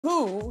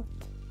Who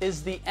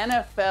is the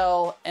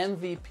NFL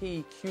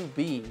MVP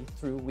QB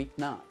through week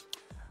 9?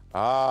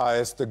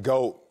 It's the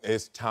GOAT.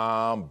 It's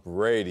Tom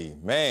Brady.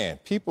 Man,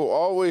 people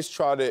always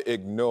try to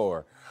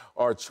ignore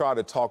or try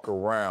to talk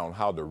around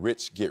how the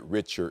rich get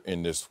richer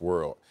in this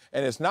world.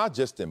 And it's not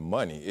just in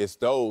money. It's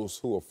those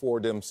who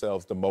afford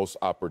themselves the most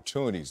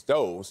opportunities,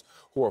 those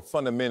who are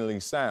fundamentally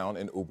sound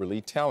and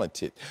uberly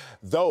talented.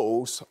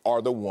 Those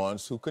are the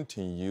ones who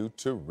continue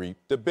to reap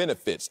the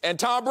benefits. And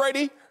Tom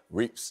Brady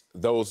reaps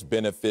those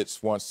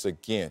benefits once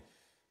again.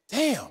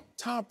 Damn,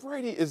 Tom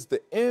Brady is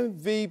the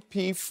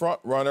MVP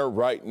frontrunner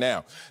right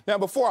now. Now,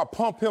 before I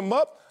pump him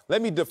up,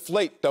 let me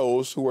deflate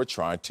those who are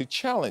trying to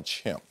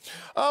challenge him.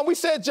 We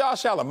said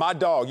Josh Allen, my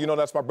dog. You know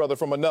that's my brother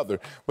from another.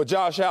 But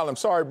Josh Allen,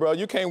 sorry, bro,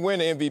 you can't win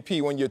the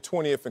MVP when you're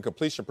 20th in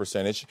completion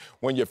percentage,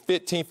 when you're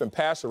 15th in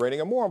passer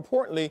rating, and more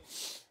importantly,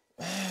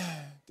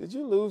 did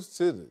you lose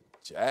to the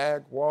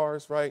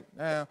Jaguars right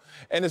now?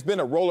 And it's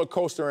been a roller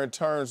coaster in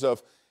terms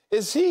of,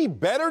 is he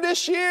better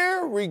this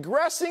year,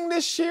 regressing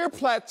this year,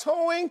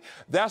 plateauing?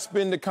 That's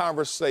been the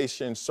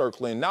conversation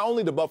circling not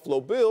only the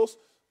Buffalo Bills,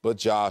 but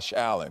Josh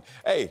Allen.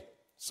 Hey,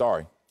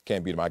 sorry,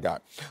 can't beat my guy.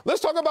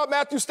 Let's talk about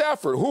Matthew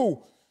Stafford,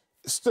 who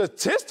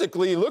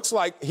statistically looks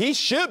like he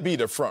should be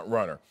the front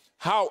runner.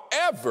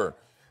 However,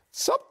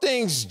 some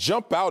things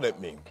jump out at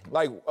me.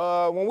 Like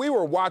when we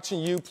were watching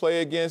you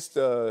play against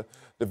the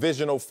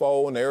divisional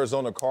foe in the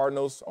Arizona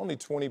Cardinals, only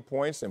 20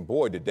 points, and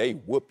boy, did they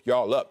whoop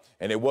y'all up.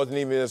 And it wasn't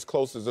even as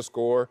close as the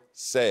score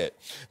said.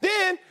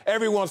 Then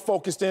everyone's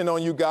focused in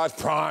on you guys,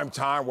 prime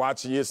time,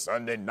 watching you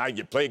Sunday night.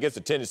 You play against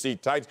the Tennessee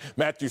Titans,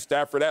 Matthew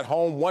Stafford at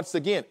home once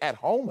again. At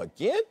home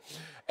again?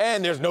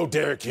 And there's no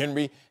Derrick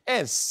Henry.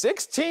 And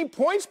 16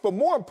 points, but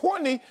more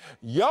importantly,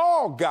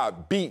 y'all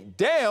got beat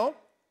down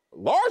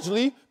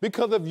largely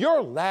because of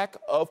your lack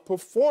of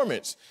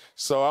performance.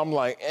 So I'm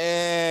like,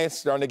 it's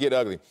starting to get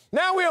ugly.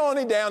 Now we're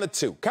only down to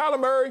 2. Kyler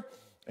Murray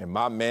and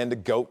my man, the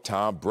GOAT,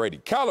 Tom Brady.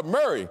 Kyler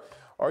Murray,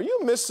 are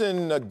you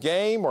missing a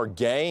game or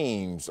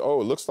games? Oh,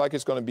 it looks like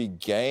it's going to be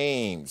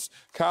games.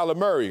 Kyler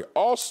Murray.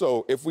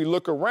 Also, if we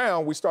look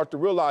around, we start to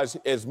realize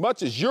as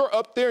much as you're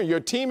up there and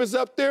your team is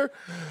up there,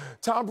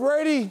 Tom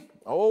Brady,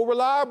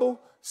 reliable,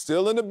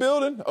 still in the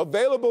building,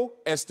 available,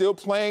 and still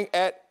playing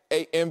at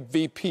a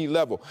MVP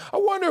level. I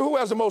wonder who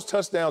has the most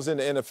touchdowns in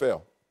the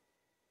NFL.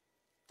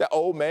 That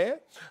old man?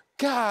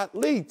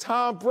 Golly,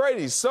 Tom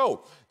Brady.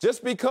 So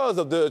just because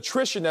of the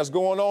attrition that's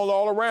going on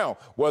all around,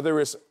 whether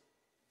it's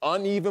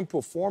uneven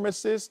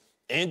performances,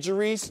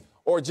 injuries,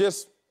 or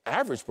just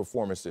average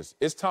performances,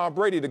 it's Tom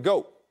Brady, the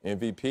GOAT,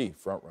 MVP,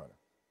 frontrunner.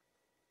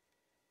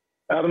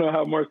 I don't know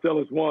how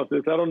Marcellus wants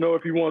this. I don't know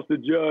if he wants to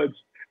judge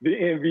the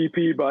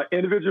MVP by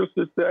individual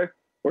success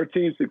or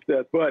team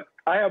success. But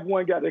I have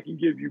one guy that can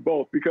give you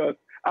both, because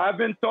I've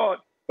been taught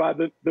by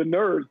the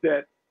nerds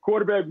that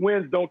quarterback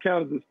wins don't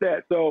count as a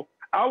stat. So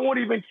I won't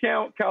even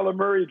count Kyler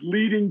Murray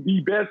leading the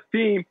best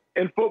team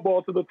in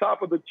football to the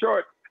top of the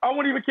chart. I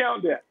won't even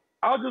count that.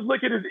 I'll just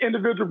look at his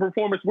individual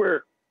performance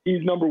where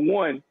he's number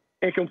 1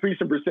 in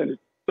completion percentage.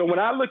 So when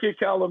I look at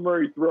Kyler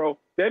Murray throw,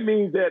 that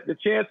means that the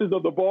chances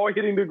of the ball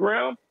hitting the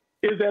ground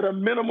is at a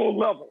minimal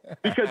level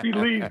because he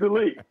leads the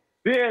league.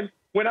 Then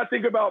when I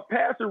think about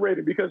passer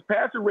rating, because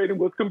passer rating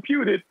was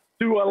computed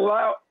to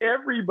allow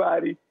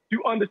everybody to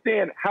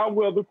understand how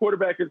well the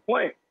quarterback is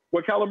playing.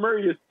 Well, Kyler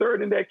Murray is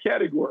 3rd in that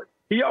category.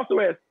 He also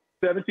has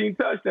 17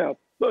 touchdowns.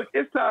 Look,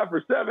 it's tied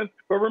for 7th,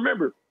 but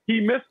remember, he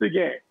missed the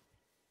game.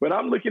 But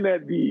I'm looking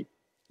at the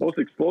most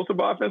explosive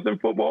offense in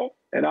football,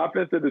 an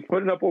offense that is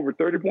putting up over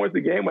 30 points a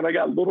game when I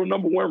got little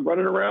number 1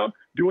 running around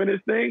doing his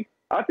thing.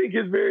 I think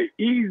it's very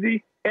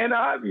easy and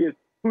obvious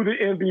who the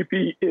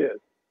MVP is.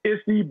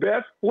 It's the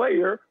best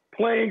player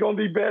playing on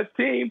the best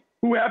team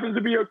who happens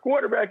to be a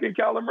quarterback in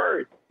Kyler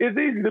Murray. It's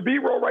easy. The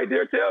B-roll right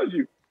there tells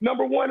you.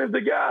 Number 1 is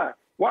the guy.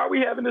 Why are we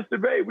having this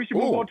debate? We should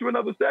move on to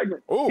another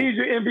segment. He's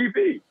your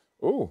MVP.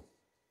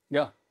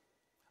 Yeah.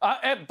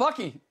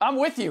 Bucky, I'm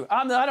with you.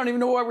 I don't even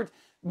know why we're...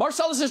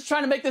 Marcellus is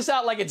trying to make this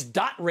out like it's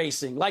dot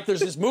racing, like there's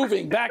this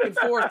moving back and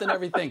forth and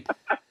everything.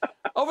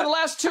 Over the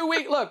last 2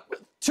 weeks, look,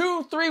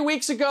 2-3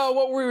 weeks ago,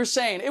 what we were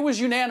saying, it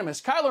was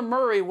unanimous. Kyler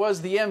Murray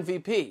was the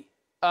MVP.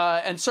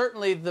 And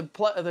certainly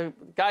the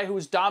guy who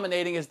was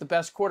dominating as the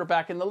best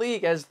quarterback in the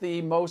league as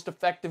the most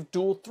effective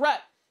dual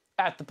threat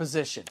at the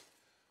position.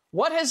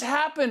 What has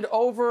happened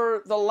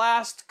over the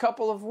last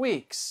couple of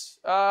weeks?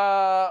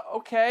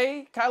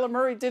 Okay, Kyler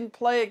Murray didn't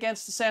play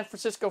against the San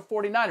Francisco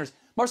 49ers.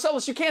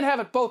 Marcellus, you can't have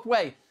it both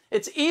ways.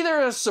 It's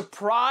either a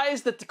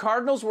surprise that the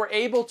Cardinals were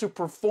able to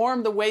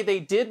perform the way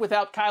they did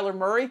without Kyler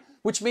Murray,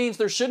 which means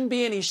there shouldn't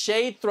be any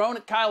shade thrown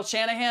at Kyle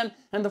Shanahan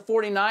and the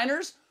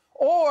 49ers,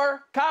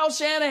 or Kyle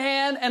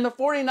Shanahan and the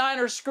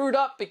 49ers screwed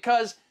up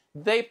because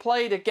they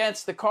played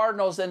against the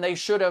Cardinals and they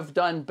should have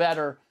done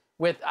better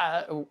with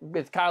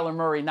Kyler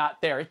Murray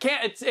not there. It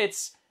can't.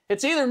 It's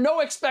either no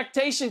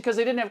expectation because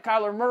they didn't have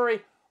Kyler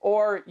Murray,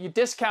 or you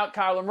discount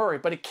Kyler Murray.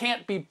 But it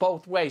can't be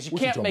both ways. You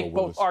can't make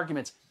both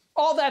arguments.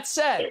 All that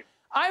said,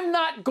 I'm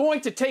not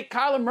going to take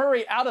Kyler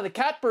Murray out of the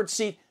catbird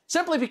seat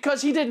simply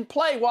because he didn't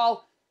play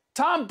while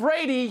Tom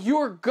Brady,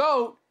 your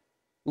GOAT,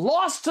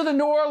 lost to the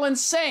New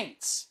Orleans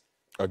Saints.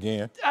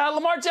 Again.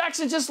 Lamar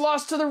Jackson just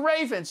lost to the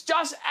Ravens.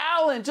 Josh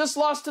Allen just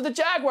lost to the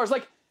Jaguars.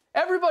 Like,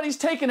 everybody's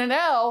taking an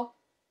L,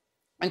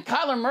 and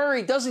Kyler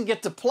Murray doesn't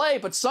get to play,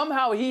 but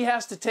somehow he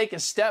has to take a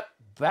step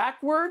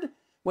backward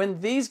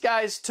when these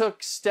guys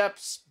took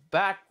steps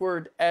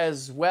backward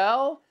as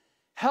well.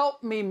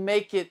 Help me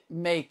make it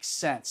make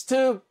sense.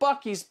 To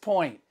Bucky's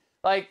point,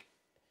 like,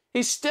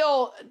 he's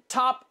still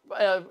top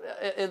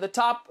in the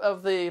top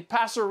of the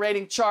passer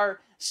rating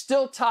chart,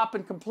 still top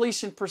in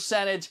completion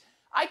percentage.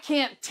 I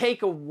can't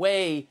take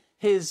away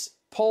his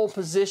pole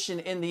position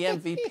in the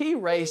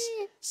MVP race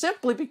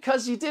simply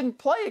because he didn't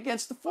play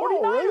against the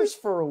 49ers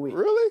for a week.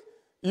 Really?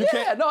 I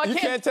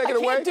can't take it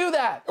away. I can't do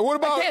that. And what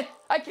about?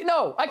 I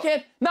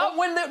can't. Not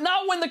when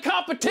the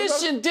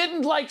competition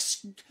didn't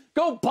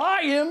go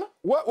by him.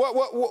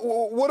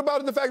 What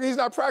about the fact that he's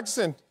not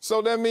practicing?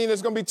 So that means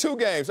there's going to be 2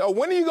 games.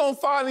 When are you going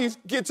to finally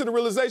get to the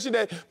realization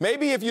that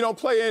maybe if you don't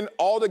play in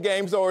all the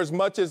games or as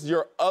much as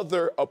your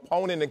other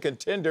opponent and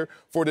contender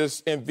for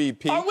this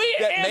MVP? Are we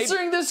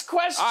answering this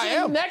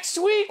question next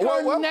week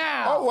or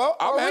now? Oh, well,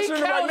 I'm answering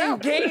it right now. Are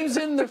we counting games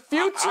in the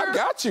future? I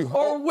got you.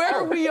 Or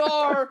where we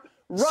are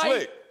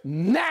right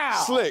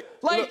now? Slick.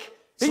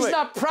 He's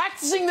not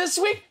practicing this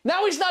week.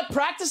 Now he's not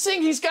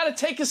practicing. He's got to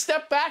take a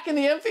step back in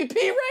the MVP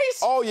race.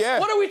 Oh, yeah.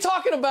 What are we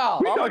talking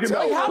about? How do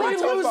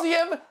you lose the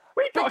MVP?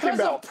 Because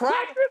of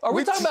practice? Are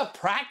we talking about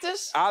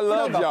practice? I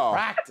love y'all.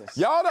 Practice.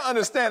 Y'all don't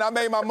understand. I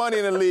made my money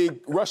in the league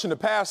rushing the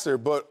passer,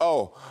 but,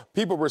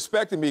 people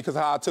respected me because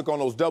of how I took on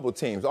those double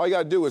teams. All you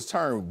got to do is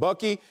turn.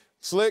 Bucky,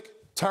 Slick,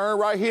 turn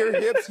right here,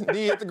 hips,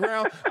 knee hit the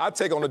ground. I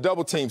take on the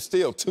double team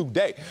still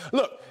today.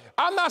 Look,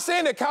 I'm not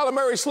saying that Kyler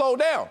Murray slowed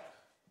down.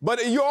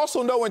 But you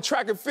also know in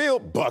track and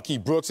field, Bucky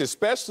Brooks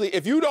especially,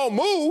 if you don't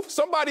move,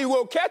 somebody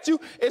will catch you,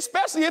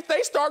 especially if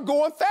they start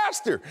going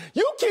faster.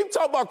 You keep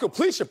talking about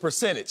completion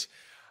percentage.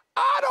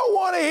 I don't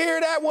want to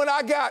hear that when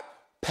I got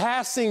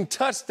passing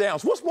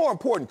touchdowns. What's more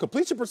important,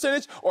 completion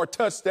percentage or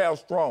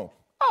touchdowns thrown?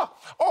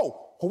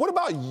 What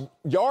about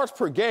yards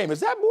per game? Is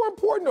that more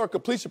important or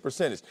completion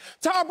percentage?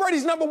 Tom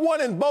Brady's number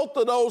 1 in both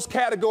of those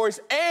categories,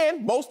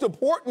 and most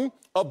important,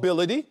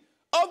 availability.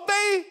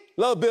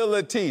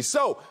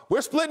 So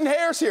we're splitting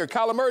hairs here.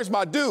 Kyler Murray's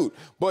my dude.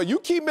 But you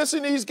keep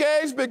missing these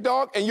games, big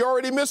dog, and you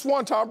already missed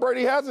one. Tom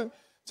Brady hasn't.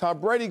 Tom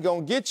Brady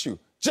gonna get you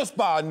just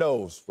by a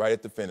nose right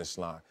at the finish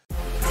line.